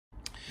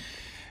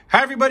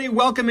Hi everybody,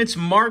 welcome. It's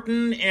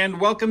Martin and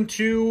welcome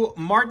to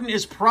Martin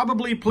is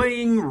Probably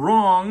Playing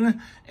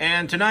Wrong.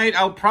 And tonight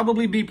I'll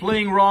probably be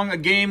playing wrong a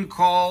game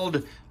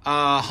called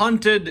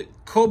Haunted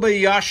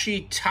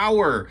Kobayashi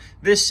Tower.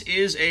 This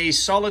is a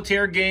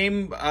solitaire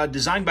game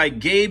designed by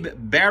Gabe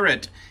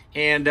Barrett.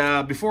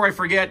 And before I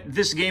forget,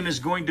 this game is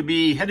going to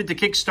be headed to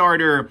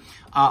Kickstarter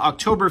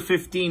October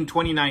 15,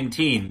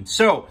 2019.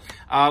 So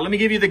let me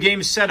give you the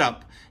game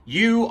setup.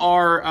 You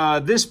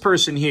are this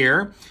person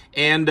here,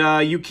 and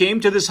you came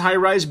to this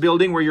high-rise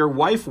building where your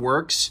wife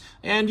works,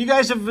 and you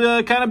guys have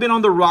kind of been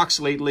on the rocks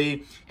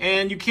lately,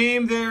 and you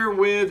came there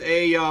with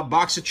a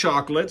box of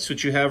chocolates,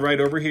 which you have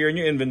right over here in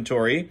your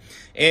inventory,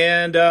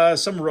 and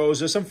some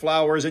roses, some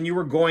flowers, and you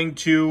were going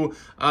to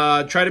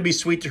try to be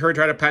sweet to her,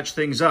 try to patch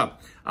things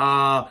up.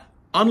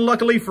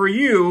 Unluckily for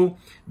you,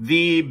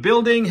 the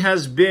building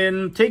has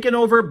been taken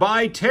over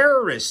by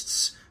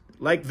terrorists,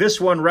 like this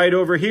one right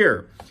over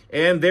here.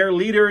 And their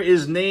leader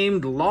is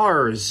named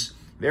Lars.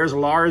 There's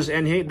Lars,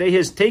 and he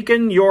has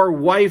taken your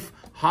wife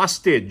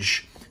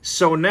hostage.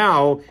 So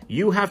now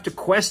you have to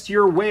quest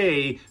your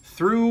way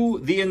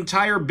through the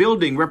entire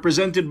building,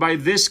 represented by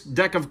this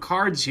deck of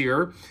cards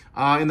here.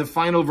 In the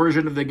final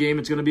version of the game,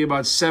 it's going to be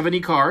about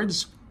 70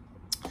 cards.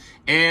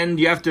 And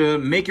you have to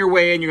make your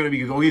way, and you're going to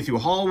be going through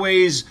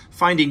hallways,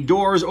 finding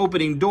doors,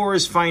 opening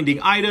doors, finding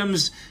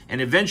items.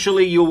 And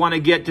eventually you'll want to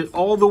get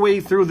all the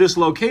way through this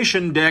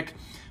location deck,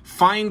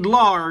 find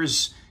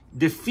Lars,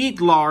 defeat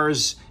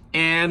Lars,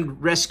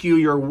 and rescue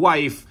your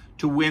wife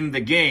to win the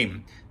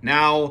game.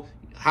 Now,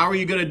 how are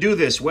you going to do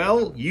this?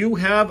 Well, you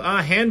have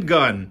a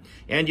handgun,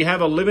 and you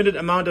have a limited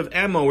amount of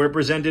ammo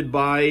represented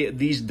by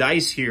these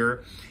dice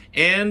here.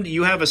 And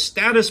you have a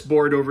status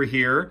board over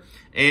here,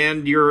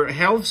 and your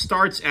health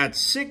starts at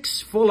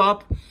 6 full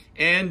up,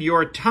 and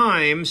your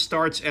time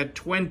starts at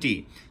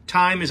 20.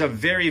 Time is a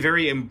very,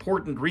 very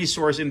important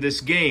resource in this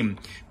game.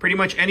 Pretty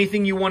much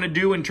anything you want to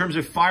do in terms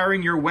of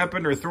firing your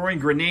weapon or throwing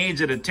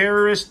grenades at a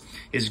terrorist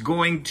is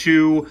going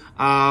to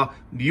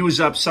use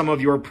up some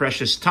of your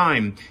precious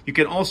time. You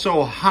can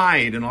also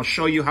hide, and I'll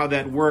show you how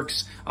that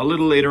works a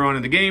little later on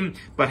in the game,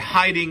 but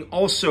hiding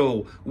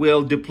also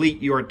will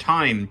deplete your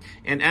time.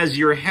 And as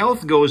your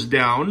health goes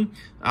down,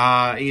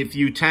 if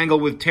you tangle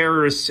with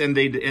terrorists and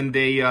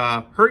they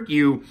hurt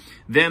you,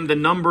 then the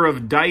number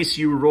of dice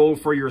you roll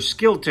for your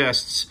skill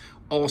tests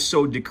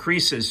also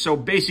decreases. So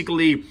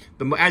basically,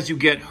 as you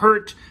get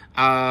hurt,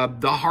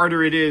 the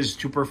harder it is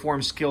to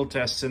perform skill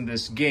tests in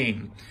this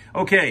game.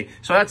 Okay,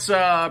 so that's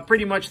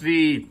pretty much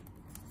the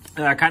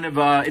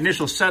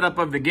initial setup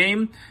of the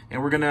game,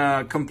 and we're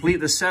gonna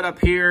complete the setup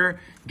here,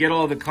 get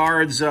all the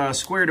cards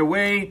squared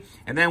away,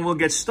 and then we'll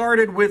get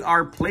started with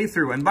our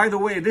playthrough. And by the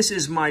way, this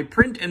is my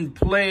print and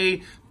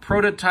play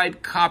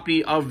prototype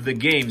copy of the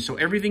game. So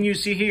everything you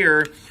see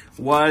here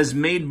was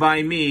made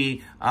by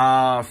me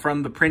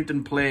from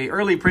the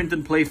early print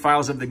and play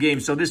files of the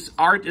game. So this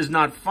art is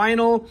not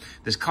final,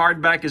 this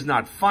card back is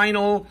not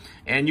final,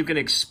 and you can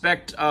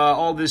expect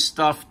all this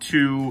stuff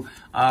to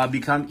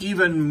become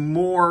even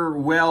more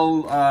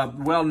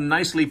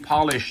nicely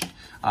polished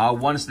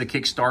once the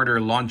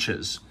Kickstarter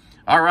launches.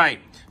 All right,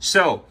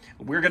 so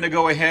we're gonna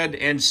go ahead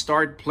and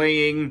start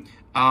playing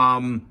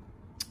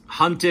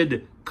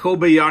Haunted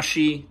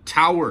Kobayashi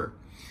Tower.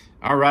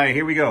 All right,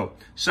 here we go.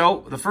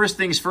 So the first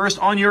things first,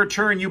 on your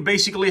turn, you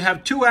basically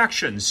have two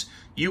actions.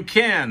 You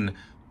can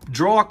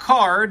draw a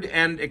card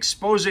and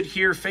expose it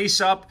here face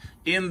up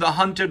in the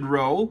hunted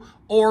row,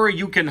 or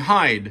you can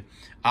hide.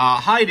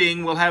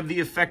 Hiding will have the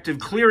effect of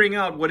clearing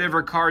out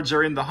whatever cards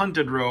are in the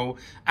hunted row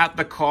at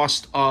the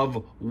cost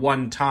of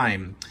 1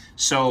 time.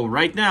 So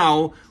right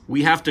now,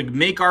 we have to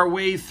make our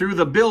way through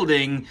the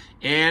building,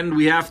 and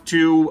we have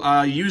to,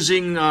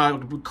 using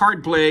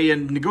card play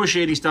and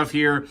negotiating stuff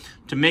here,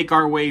 to make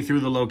our way through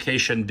the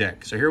location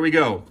deck. So here we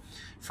go.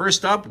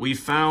 First up, we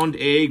found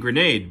a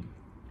grenade.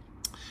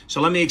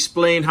 So let me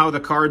explain how the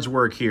cards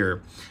work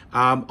here.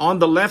 On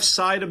the left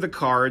side of the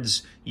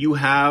cards, you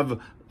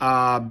have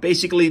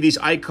basically these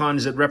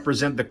icons that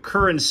represent the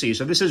currency.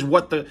 So this is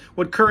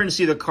what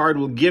currency the card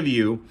will give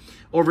you.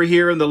 Over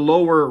here in the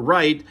lower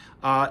right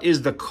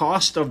is the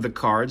cost of the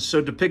cards.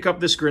 So to pick up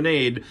this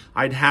grenade,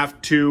 I'd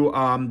have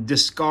to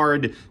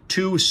discard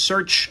 2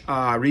 search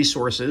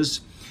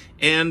resources.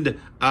 And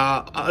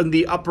on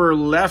the upper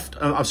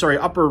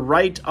upper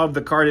right of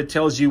the card, it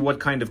tells you what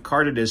kind of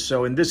card it is.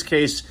 So in this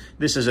case,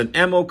 this is an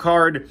ammo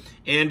card.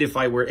 And if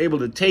I were able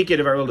to take it,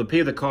 if I were able to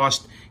pay the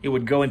cost, it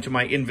would go into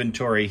my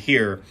inventory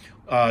here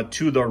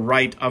to the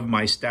right of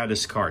my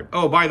status card.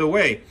 Oh, by the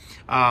way,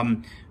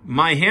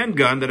 my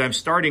handgun that I'm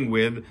starting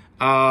with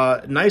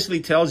nicely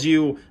tells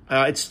you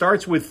it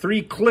starts with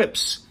 3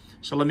 clips.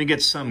 So let me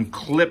get some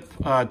clip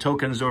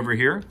tokens over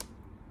here.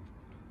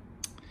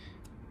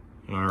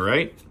 All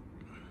right.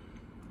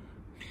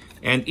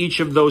 And each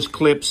of those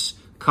clips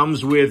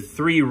comes with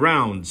 3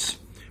 rounds,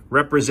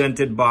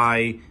 represented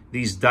by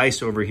these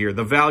dice over here.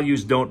 The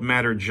values don't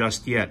matter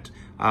just yet.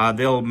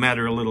 they'll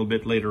matter a little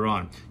bit later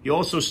on. You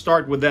also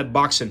start with that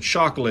box of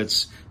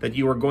chocolates that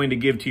you are going to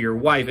give to your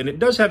wife, and it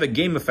does have a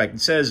game effect.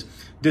 It says,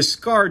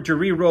 discard to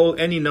re-roll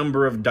any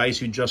number of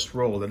dice you just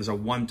rolled. That is a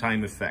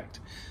one-time effect.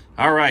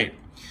 All right.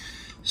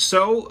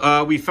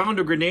 So we found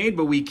a grenade,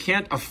 but we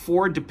can't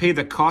afford to pay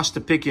the cost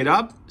to pick it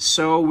up,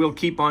 so we'll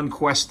keep on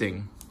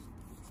questing.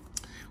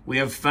 We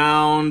have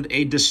found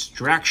a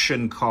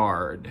distraction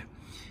card,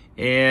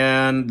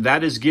 and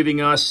that is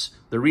giving us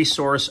the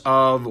resource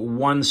of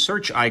 1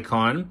 search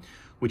icon,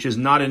 which is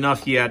not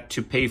enough yet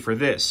to pay for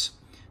this.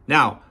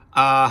 Now,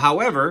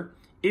 however,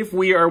 if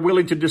we are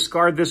willing to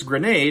discard this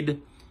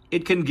grenade,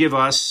 it can give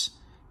us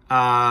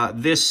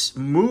this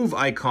move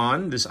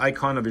icon, this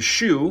icon of a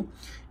shoe,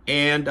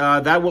 and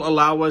that will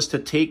allow us to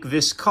take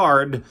this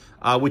card,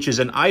 which is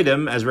an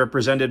item as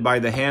represented by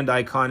the hand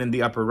icon in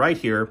the upper right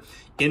here,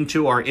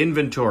 into our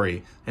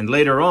inventory. And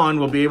later on,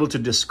 we'll be able to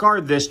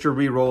discard this to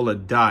re-roll a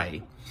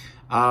die.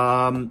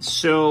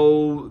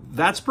 So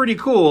that's pretty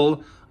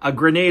cool. A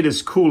grenade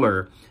is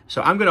cooler.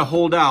 So I'm going to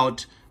hold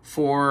out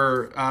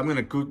for, I'm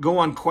going to go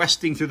on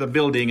questing through the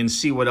building and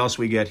see what else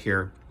we get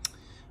here.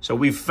 So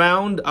we've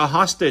found a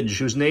hostage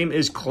whose name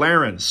is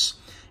Clarence.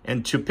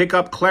 And to pick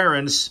up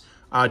Clarence,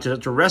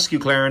 to rescue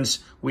Clarence,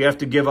 we have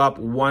to give up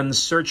 1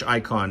 search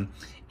icon.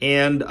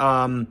 And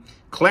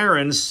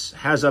Clarence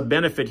has a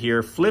benefit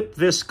here. Flip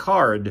this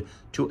card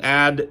to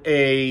add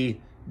a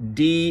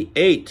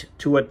D8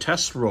 to a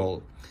test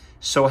roll.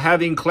 So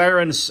having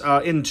Clarence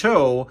in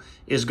tow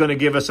is going to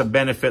give us a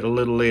benefit a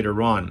little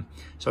later on.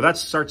 So that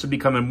starts to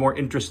become a more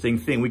interesting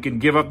thing. We can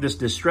give up this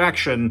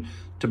distraction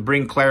to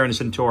bring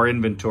Clarence into our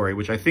inventory,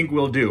 which I think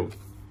we'll do.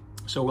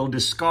 So we'll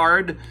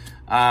discard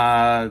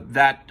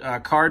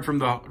that card from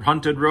the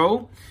hunted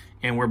row,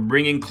 and we're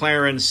bringing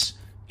Clarence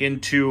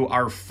into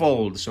our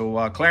fold.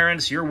 So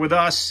Clarence, you're with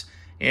us,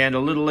 and a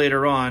little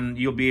later on,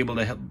 you'll be able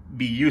to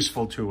be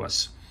useful to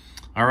us.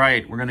 All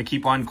right, we're going to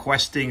keep on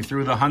questing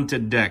through the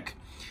hunted deck.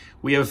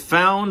 We have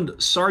found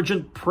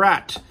Sergeant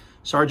Pratt.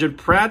 Sergeant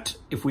Pratt,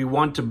 if we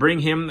want to bring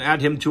him,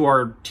 add him to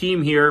our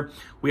team here,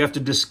 we have to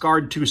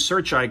discard 2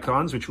 search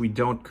icons, which we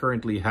don't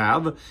currently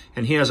have.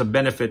 And he has a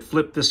benefit.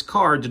 Flip this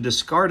card to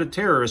discard a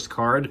terrorist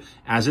card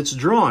as it's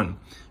drawn.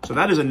 So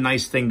that is a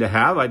nice thing to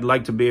have. I'd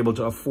like to be able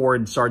to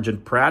afford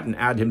Sergeant Pratt and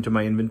add him to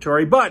my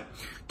inventory. But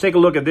take a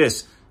look at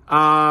this.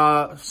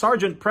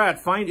 Sergeant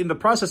Pratt, in the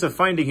process of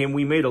finding him,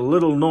 we made a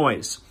little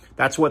noise.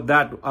 That's what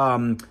that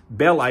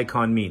bell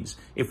icon means.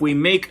 If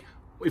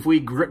we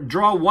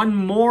draw 1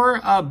 more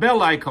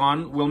bell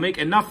icon, we'll make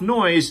enough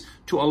noise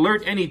to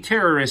alert any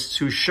terrorists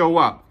who show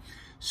up.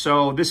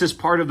 So this is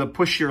part of the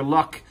push your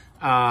luck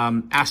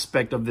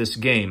aspect of this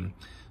game.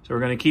 So we're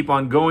going to keep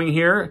on going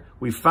here.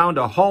 We found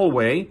a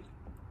hallway,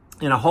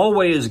 and a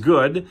hallway is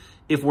good.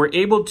 If we're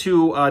able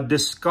to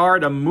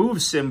discard a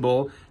move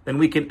symbol, then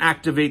we can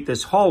activate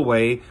this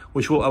hallway,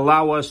 which will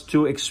allow us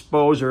to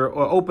expose or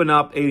open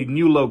up a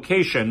new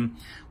location,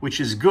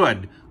 which is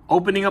good.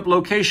 Opening up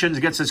locations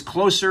gets us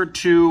closer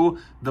to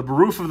the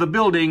roof of the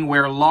building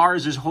where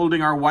Lars is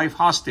holding our wife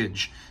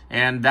hostage.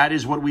 And that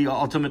is what we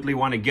ultimately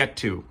want to get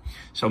to.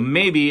 So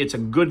maybe it's a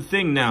good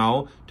thing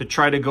now to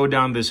try to go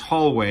down this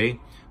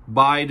hallway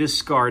by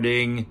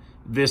discarding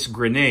this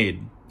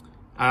grenade.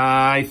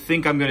 I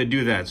think I'm going to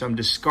do that. So I'm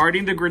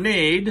discarding the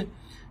grenade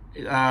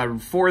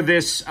for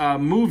this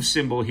move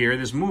symbol here,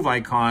 this move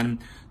icon,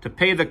 to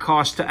pay the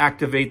cost to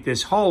activate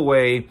this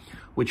hallway,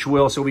 which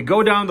will, so we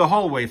go down the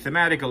hallway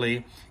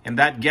thematically, and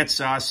that gets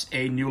us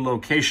a new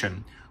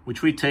location,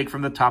 which we take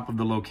from the top of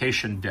the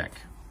location deck.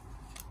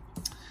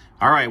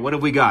 All right, what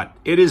have we got?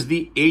 It is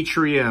the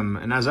atrium,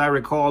 and as I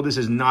recall, this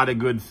is not a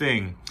good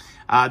thing.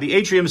 The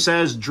atrium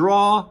says,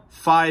 draw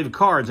 5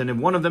 cards, and if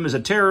one of them is a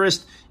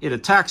terrorist, it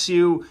attacks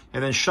you,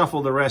 and then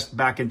shuffle the rest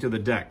back into the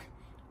deck.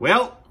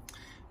 Well,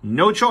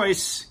 no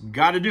choice,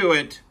 gotta do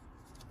it.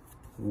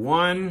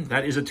 1,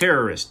 that is a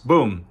terrorist.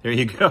 Boom, there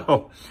you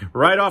go.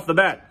 Right off the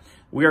bat,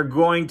 we are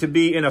going to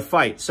be in a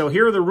fight. So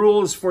here are the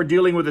rules for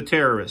dealing with a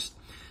terrorist.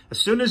 As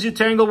soon as you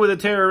tangle with a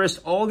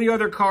terrorist, all the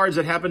other cards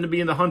that happen to be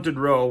in the hunted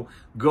row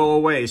go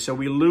away. So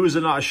we lose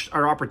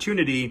our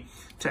opportunity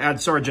to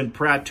add Sergeant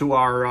Pratt to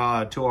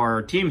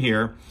our team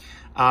here.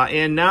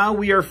 And now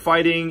we are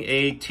fighting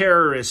a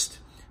terrorist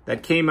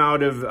that came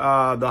out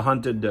of the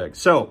hunted deck.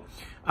 So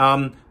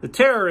the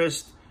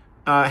terrorist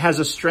has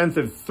a strength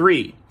of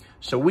 3.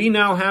 So we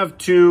now have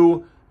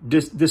to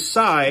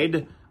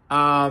decide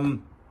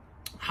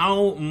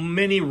how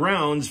many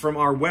rounds from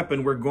our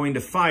weapon we're going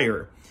to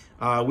fire.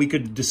 We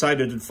could decide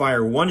to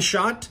fire 1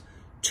 shot,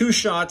 2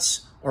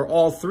 shots, or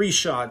all 3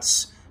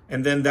 shots,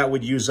 and then that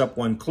would use up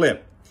 1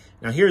 clip.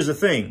 Now here's the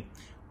thing.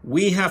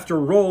 We have to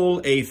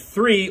roll a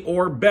 3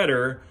 or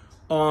better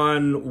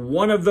on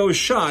one of those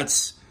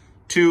shots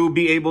to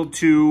be able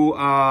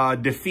to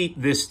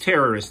defeat this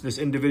terrorist, this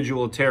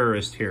individual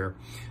terrorist here.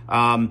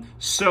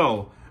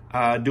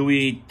 Do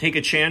we take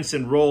a chance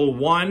and roll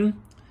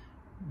 1?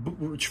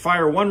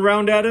 Fire 1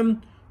 round at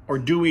him, or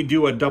do we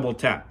do a double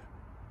tap?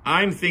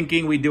 I'm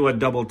thinking we do a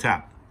double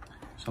tap.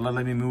 So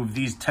let me move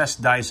these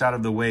test dice out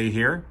of the way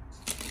here.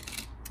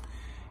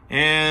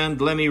 And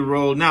let me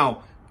roll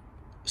now.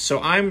 So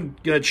I'm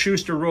going to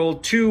choose to roll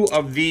 2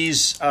 of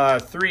these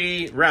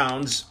 3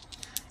 rounds.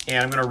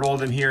 And I'm going to roll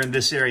them here in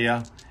this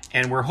area.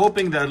 And we're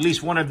hoping that at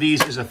least one of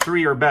these is a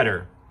 3 or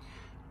better.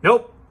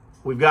 Nope.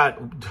 We've got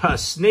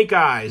snake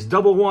eyes,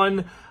 double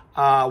 1,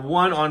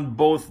 1 on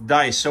both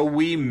dice. So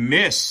we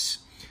miss.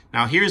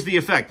 Now here's the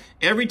effect.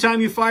 Every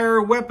time you fire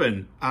a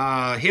weapon,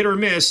 hit or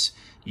miss,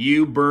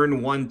 you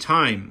burn 1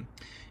 time.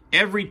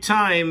 Every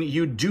time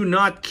you do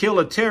not kill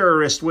a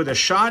terrorist with a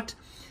shot,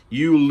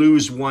 you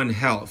lose 1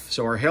 health.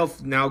 So our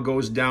health now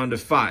goes down to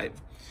 5,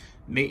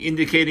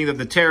 indicating that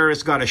the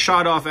terrorists got a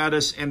shot off at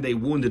us and they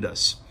wounded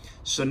us.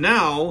 So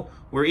now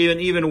we're in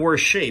even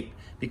worse shape,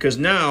 because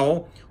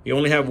now we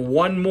only have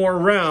 1 more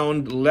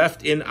round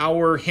left in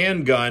our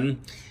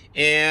handgun,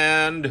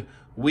 and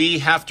we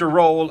have to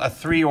roll a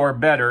 3 or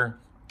better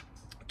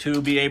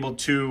to be able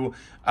to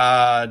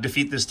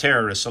defeat this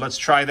terrorist. So let's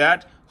try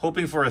that,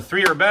 hoping for a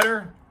 3 or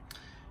better.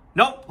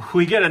 Nope,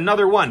 we get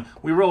another 1.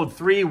 We rolled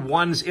 3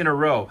 1s in a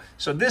row.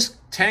 So this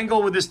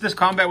tangle with this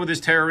combat with this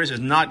terrorist is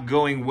not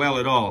going well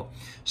at all.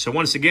 So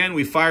once again,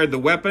 we fired the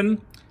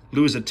weapon,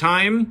 lose a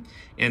time,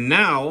 and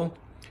now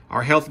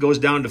our health goes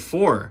down to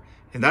 4.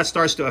 And that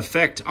starts to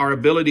affect our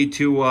ability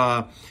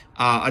to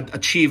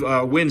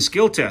win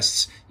skill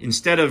tests.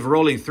 Instead of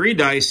rolling 3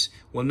 dice,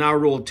 we'll now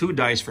roll 2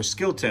 dice for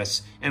skill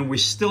tests. And we're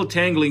still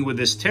tangling with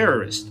this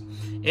terrorist.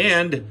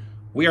 And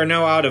we are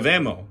now out of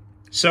ammo.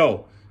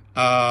 So,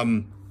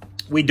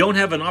 we don't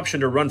have an option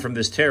to run from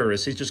this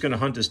terrorist. He's just going to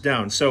hunt us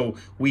down. So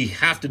we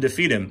have to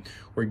defeat him.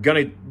 We're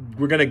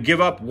gonna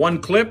give up 1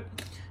 clip.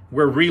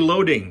 We're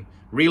reloading.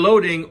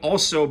 Reloading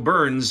also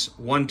burns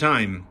 1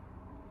 time.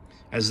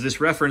 As this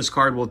reference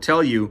card will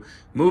tell you,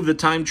 move the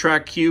time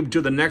track cube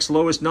to the next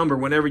lowest number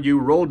whenever you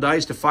roll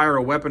dice to fire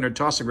a weapon or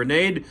toss a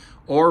grenade,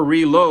 or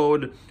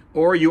reload,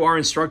 or you are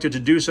instructed to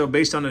do so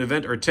based on an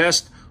event or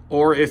test,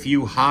 or if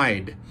you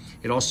hide.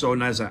 It also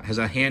has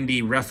a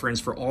handy reference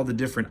for all the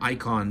different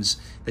icons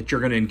that you're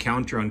going to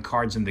encounter on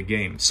cards in the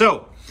game.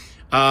 So,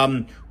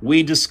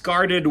 we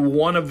discarded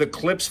 1 of the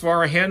clips for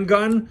our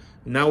handgun.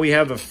 Now we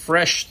have a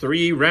fresh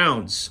 3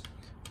 rounds.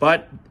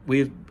 But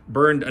we've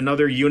burned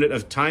another unit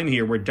of time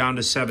here. We're down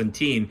to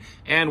 17.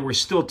 And we're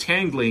still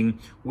tangling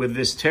with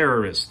this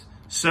terrorist.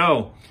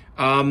 So,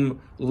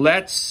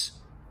 let's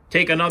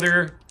take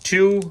another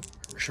 2.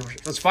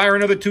 Let's fire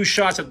another 2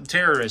 shots at the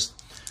terrorist.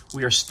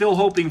 We are still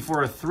hoping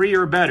for a 3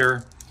 or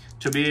better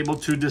to be able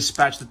to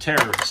dispatch the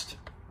terrorist.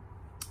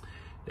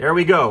 There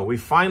we go. We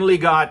finally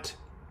got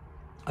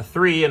a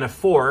 3 and a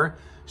 4.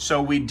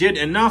 So we did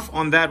enough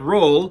on that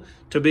roll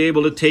to be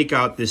able to take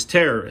out this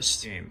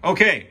terrorist.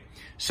 Okay,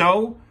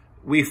 so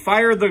we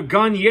fire the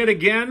gun yet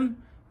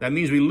again. That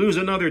means we lose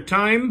another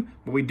time,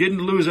 but we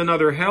didn't lose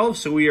another health.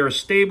 So we are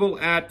stable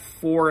at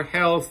 4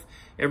 health.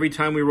 Every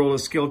time we roll a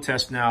skill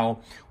test now,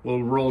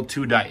 we'll roll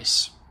 2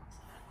 dice.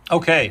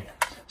 Okay.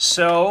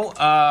 So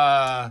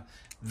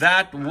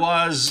that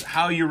was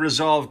how you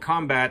resolve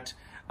combat.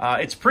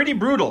 It's pretty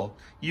brutal.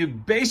 You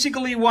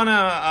basically want to,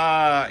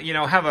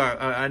 have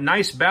a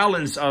nice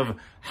balance of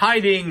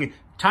hiding,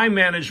 time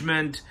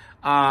management.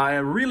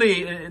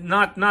 Really, you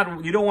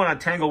don't want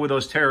to tangle with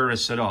those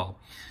terrorists at all.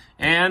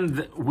 And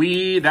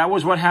that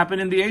was what happened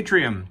in the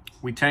atrium.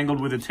 We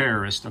tangled with a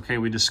terrorist. Okay,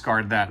 we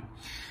discard that.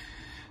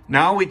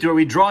 Now we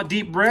draw a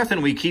deep breath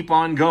and we keep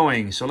on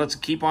going. So let's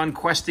keep on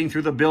questing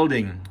through the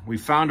building. We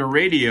found a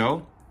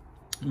radio,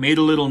 made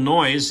a little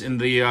noise in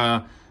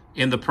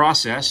the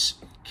process.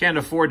 Can't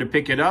afford to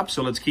pick it up,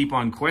 so let's keep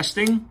on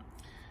questing.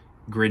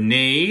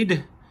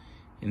 Grenade.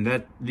 And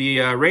that the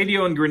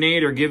radio and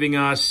grenade are giving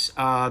us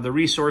the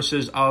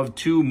resources of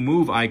 2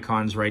 move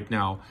icons right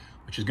now,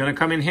 which is going to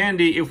come in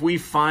handy if we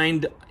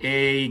find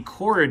a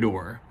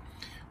corridor,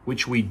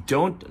 which we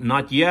don't,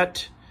 not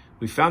yet.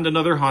 We found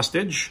another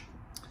hostage.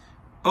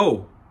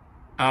 Oh,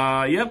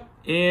 yep.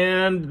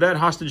 And that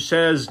hostage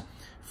says,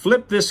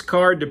 flip this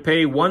card to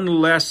pay 1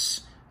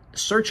 less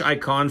search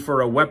icon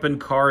for a weapon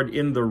card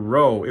in the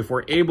row if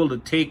we're able to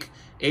take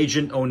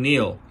Agent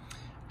O'Neill.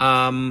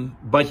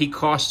 But he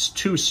costs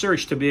 2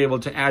 search to be able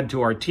to add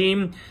to our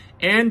team,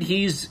 and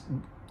he's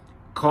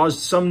caused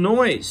some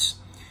noise.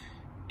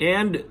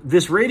 And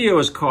this radio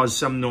has caused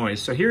some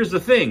noise. So here's the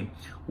thing.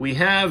 We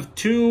have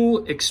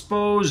 2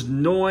 exposed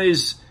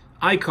noise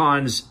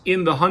icons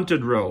in the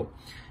hunted row.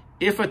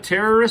 If a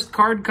terrorist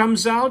card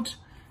comes out,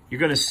 you're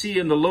going to see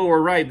in the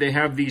lower right, they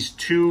have these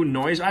 2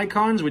 noise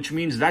icons, which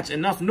means that's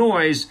enough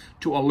noise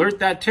to alert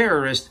that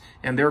terrorist,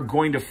 and they're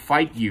going to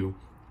fight you.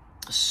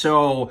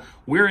 So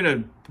we're in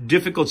a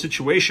difficult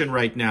situation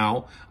right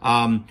now.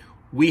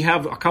 We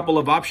have a couple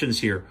of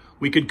options here.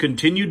 We could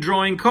continue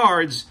drawing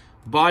cards,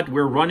 but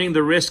we're running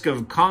the risk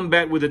of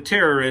combat with a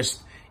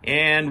terrorist,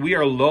 and we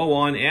are low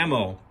on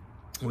ammo.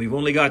 We've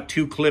only got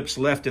 2 clips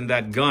left in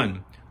that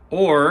gun.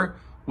 Or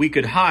we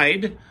could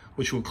hide,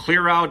 which will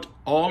clear out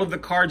all of the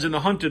cards in the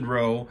hunted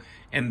row,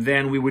 and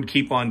then we would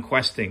keep on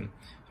questing.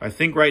 I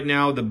think right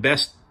now the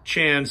best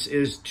chance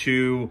is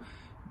to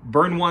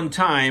burn 1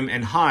 time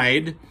and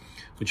hide,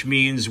 which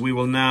means we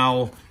will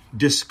now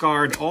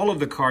discard all of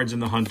the cards in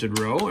the hunted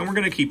row, and we're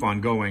going to keep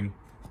on going.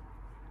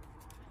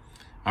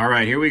 All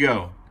right, here we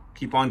go.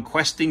 Keep on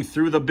questing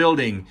through the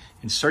building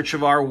in search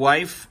of our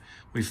wife.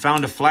 We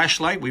found a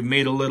flashlight. We've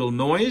made a little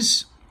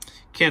noise.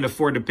 Can't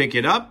afford to pick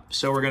it up,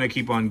 so we're going to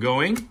keep on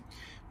going.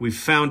 We've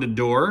found a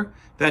door.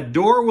 That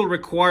door will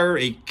require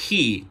a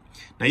key.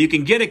 Now, you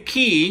can get a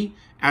key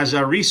as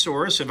a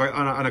resource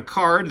on a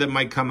card that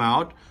might come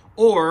out,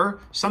 or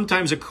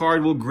sometimes a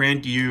card will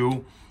grant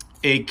you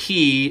a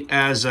key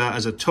as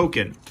a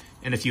token.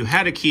 And if you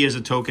had a key as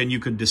a token, you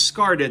could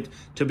discard it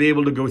to be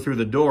able to go through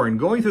the door. And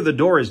going through the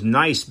door is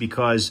nice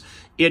because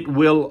it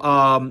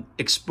will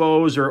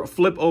expose or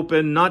flip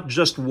open not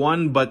just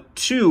one, but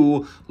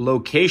two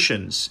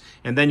locations.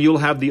 And then you'll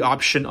have the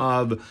option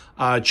of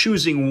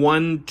choosing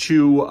one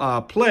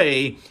to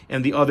play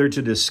and the other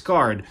to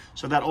discard.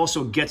 So that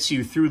also gets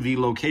you through the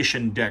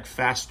location deck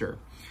faster.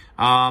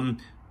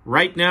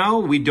 Right now,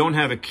 we don't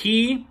have a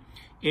key.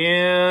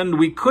 And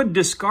we could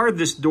discard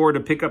this door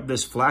to pick up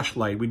this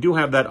flashlight. We do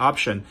have that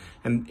option.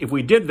 And if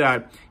we did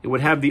that, it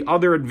would have the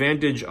other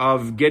advantage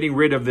of getting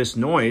rid of this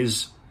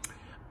noise.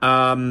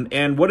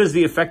 And what is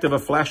the effect of a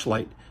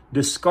flashlight?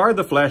 Discard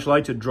the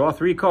flashlight to draw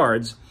 3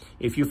 cards.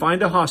 If you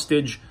find a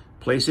hostage,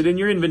 place it in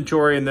your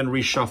inventory and then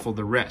reshuffle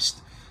the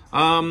rest.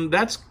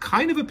 That's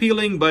kind of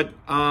appealing, but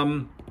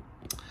I'm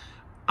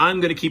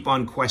going to keep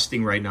on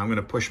questing right now. I'm going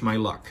to push my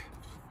luck.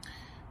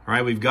 All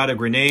right, we've got a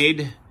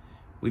grenade.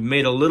 We've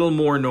made a little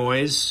more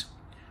noise.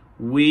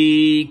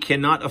 We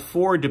cannot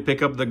afford to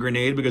pick up the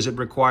grenade because it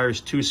requires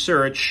 2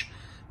 search.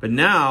 But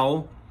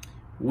now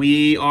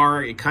we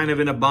are kind of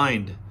in a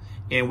bind.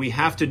 And we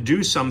have to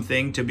do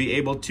something to be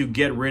able to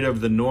get rid of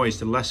the noise,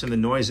 to lessen the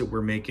noise that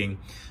we're making.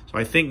 So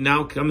I think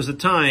now comes the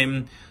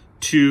time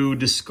to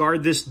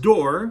discard this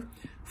door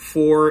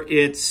for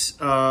its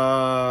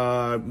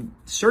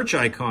search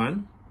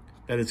icon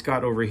that it's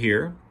got over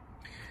here.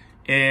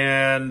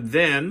 And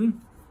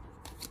then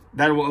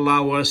that will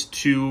allow us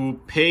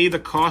to pay the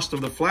cost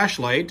of the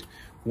flashlight,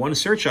 1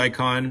 search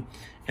icon,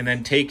 and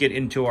then take it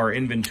into our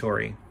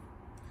inventory.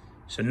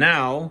 So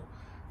now,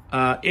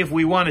 if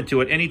we wanted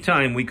to, at any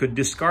time, we could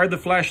discard the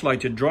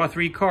flashlight to draw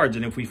 3 cards.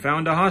 And if we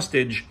found a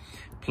hostage,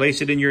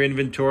 place it in your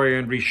inventory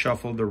and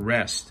reshuffle the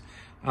rest.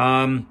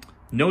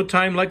 No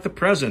time like the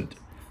present.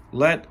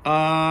 Let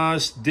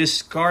us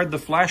discard the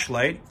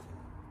flashlight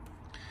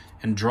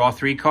and draw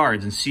 3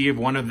 cards and see if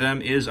one of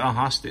them is a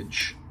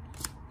hostage.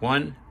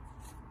 1,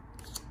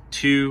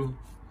 2,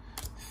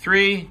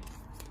 3,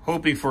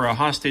 hoping for a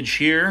hostage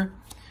here.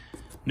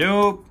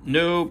 Nope,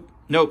 nope,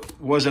 nope,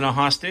 wasn't a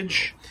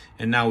hostage.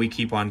 And now we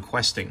keep on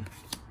questing.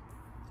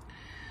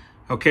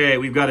 Okay,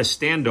 we've got a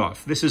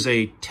standoff. This is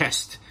a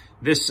test.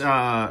 This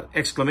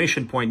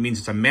exclamation point means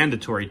it's a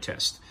mandatory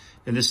test.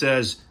 And this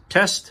says,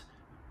 test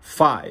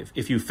 5.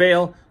 If you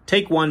fail,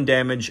 take 1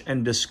 damage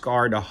and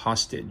discard a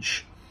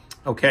hostage.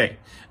 Okay,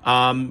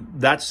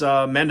 that's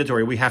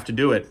mandatory. We have to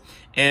do it.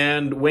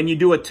 And when you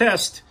do a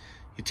test,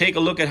 you take a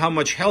look at how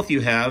much health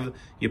you have,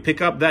 you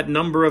pick up that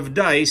number of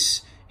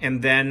dice,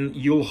 and then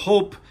you'll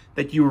hope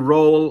that you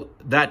roll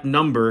that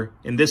number,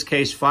 in this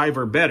case 5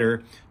 or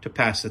better, to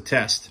pass the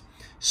test.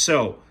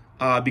 So,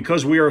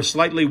 because we are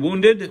slightly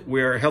wounded,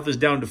 where health is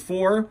down to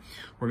 4,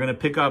 we're going to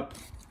pick up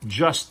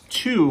just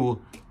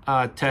 2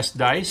 test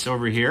dice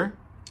over here.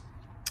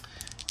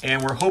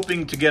 And we're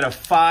hoping to get a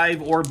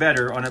 5 or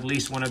better on at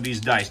least one of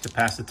these dice to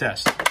pass the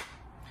test.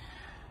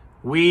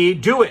 We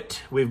do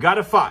it. We've got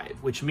a 5,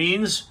 which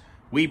means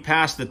we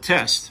passed the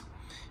test.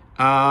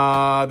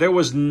 There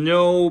was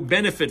no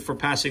benefit for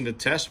passing the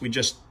test. We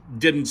just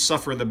didn't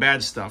suffer the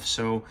bad stuff.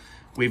 So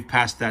we've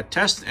passed that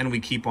test and we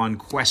keep on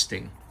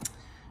questing.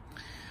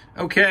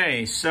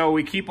 Okay, so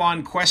we keep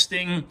on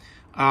questing.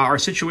 Our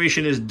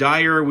situation is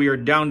dire. We are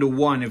down to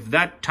 1. If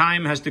that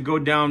time has to go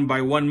down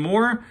by 1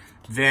 more,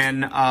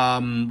 then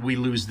we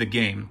lose the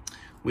game.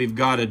 We've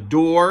got a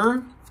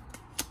door.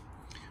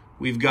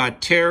 We've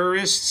got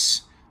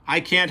terrorists. I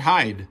can't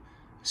hide.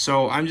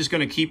 So I'm just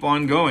going to keep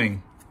on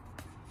going.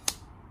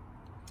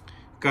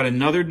 Got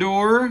another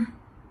door.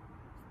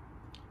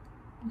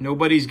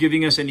 Nobody's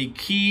giving us any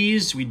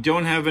keys. We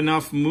don't have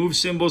enough move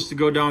symbols to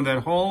go down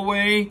that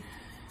hallway.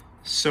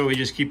 So we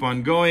just keep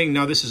on going.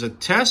 Now this is a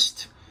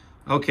test.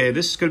 Okay,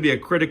 this is going to be a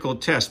critical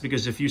test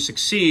because if you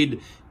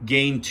succeed,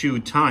 gain 2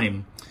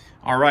 time.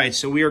 All right,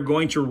 so we are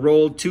going to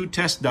roll 2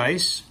 test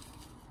dice.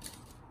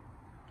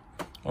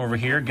 Over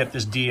here, get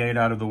this D8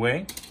 out of the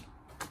way.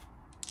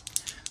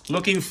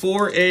 Looking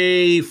for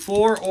a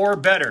 4 or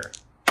better.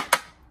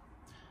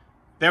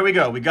 There we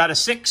go, we got a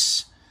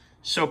 6.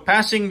 So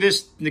passing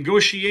this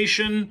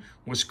negotiation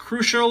was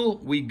crucial.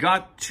 We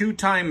got 2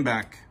 time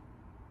back.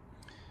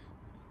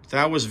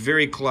 That was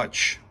very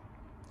clutch.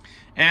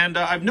 And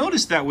I've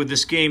noticed that with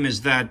this game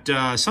is that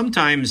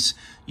sometimes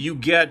you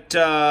get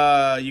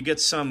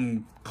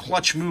some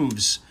clutch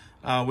moves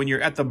when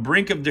you're at the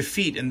brink of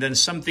defeat and then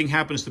something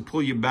happens to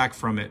pull you back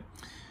from it.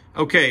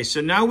 Okay,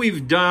 so now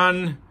we've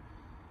done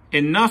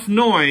enough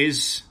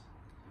noise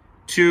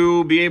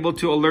to be able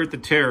to alert the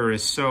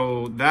terrorists.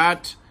 So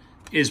that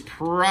is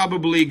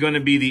probably going to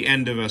be the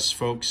end of us,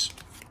 folks.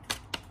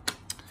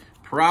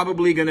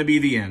 Probably going to be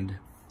the end.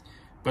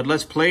 But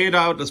let's play it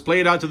out. Let's play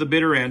it out to the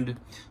bitter end.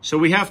 So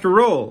we have to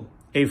roll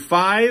a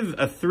 5,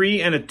 a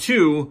 3, and a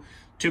 2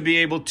 to be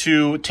able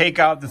to take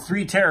out the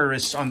 3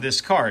 terrorists on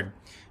this card.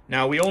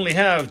 Now, we only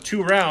have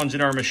 2 rounds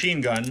in our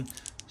machine gun,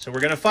 so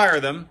we're going to fire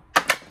them.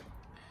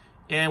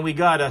 And we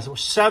got a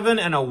 7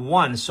 and a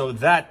 1, so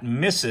that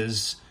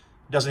misses,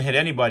 doesn't hit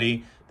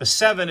anybody. The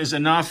 7 is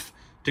enough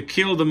to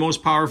kill the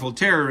most powerful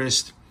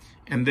terrorist,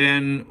 and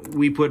then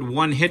we put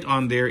 1 hit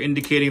on there,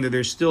 indicating that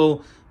there's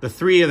still the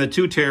 3 and the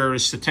 2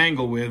 terrorists to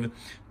tangle with.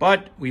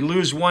 But we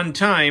lose 1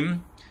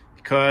 time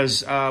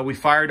because we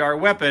fired our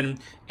weapon,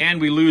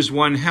 and we lose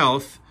 1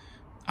 health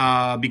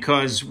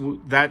because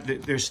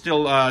there's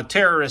still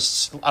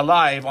terrorists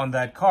alive on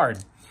that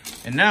card.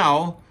 And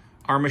now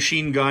our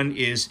machine gun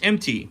is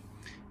empty.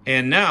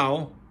 And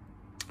now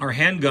our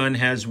handgun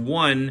has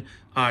 1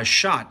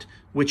 shot,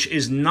 which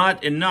is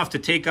not enough to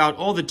take out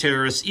all the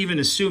terrorists, even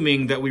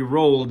assuming that we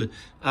rolled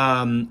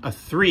a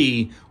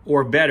 3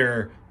 or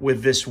better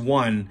with this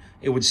 1.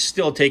 It would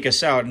still take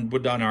us out and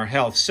put down our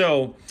health.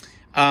 So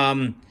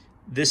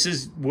this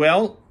is,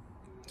 well,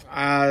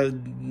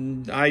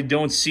 I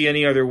don't see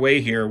any other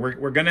way here.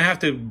 We're going to have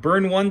to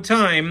burn 1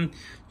 time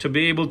to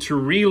be able to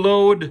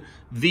reload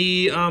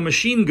the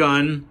machine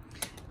gun,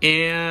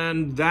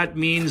 and that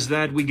means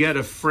that we get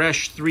a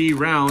fresh 3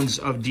 rounds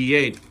of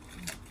D8.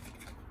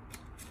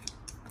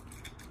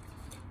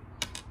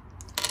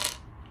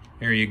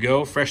 There you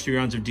go, fresh 3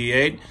 rounds of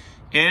D8.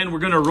 And we're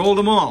going to roll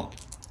them all.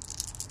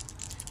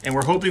 And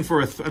we're hoping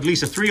for at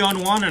least a 3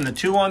 on one and a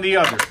 2 on the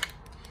other.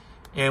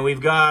 And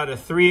we've got a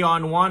 3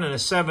 on one and a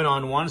 7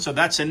 on one. So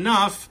that's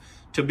enough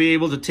to be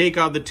able to take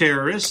out the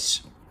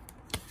terrorists.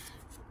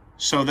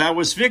 So that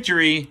was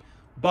victory.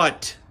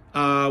 But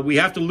we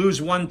have to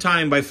lose 1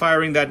 time by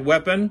firing that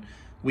weapon.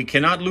 We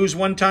cannot lose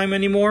 1 time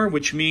anymore,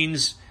 which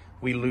means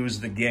we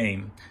lose the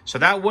game. So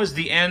that was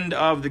the end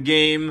of the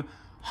game.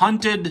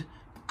 Hunted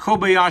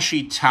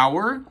Kobayashi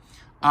Tower.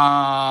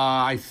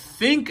 I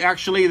think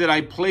actually that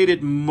I played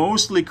it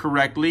mostly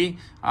correctly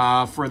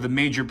for the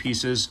major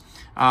pieces.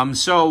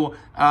 So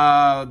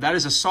that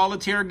is a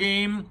solitaire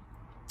game.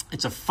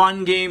 It's a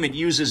fun game. It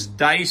uses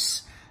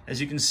dice,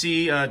 as you can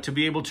see, to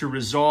be able to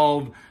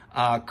resolve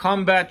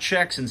combat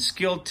checks and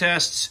skill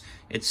tests.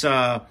 It's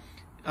a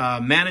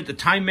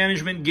time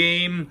management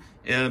game,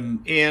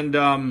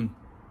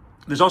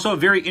 there's also a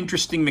very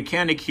interesting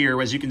mechanic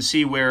here, as you can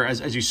see, where,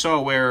 as you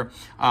saw, where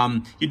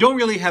you don't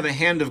really have a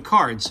hand of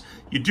cards.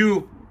 You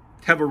do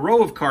have a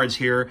row of cards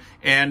here,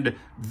 and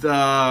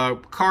the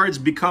cards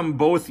become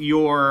both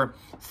your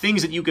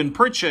things that you can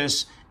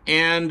purchase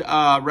and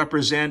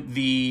represent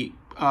the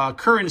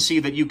currency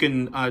that you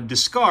can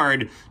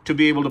discard to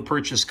be able to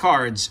purchase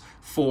cards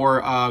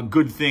for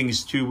good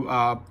things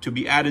to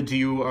be added to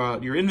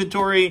your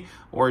inventory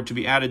or to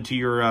be added to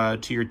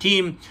your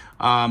team.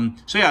 I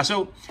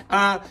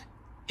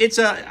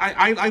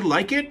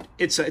like it.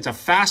 It's a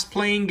fast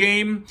playing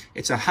game.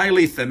 It's a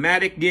highly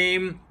thematic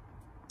game,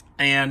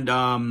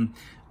 and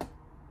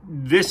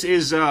this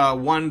is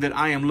one that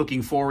I am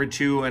looking forward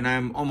to, and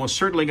I'm almost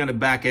certainly going to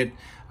back it.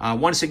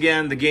 Once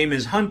again, the game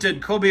is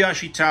Hunted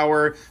Kobayashi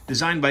Tower,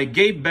 designed by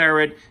Gabe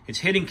Barrett. It's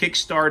hitting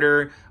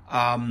Kickstarter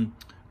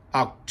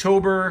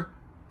October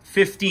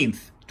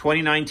 15th,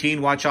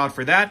 2019. Watch out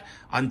for that.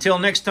 Until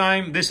next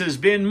time, this has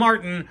been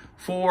Martin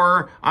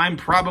for I'm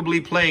Probably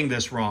Playing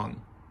This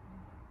Wrong.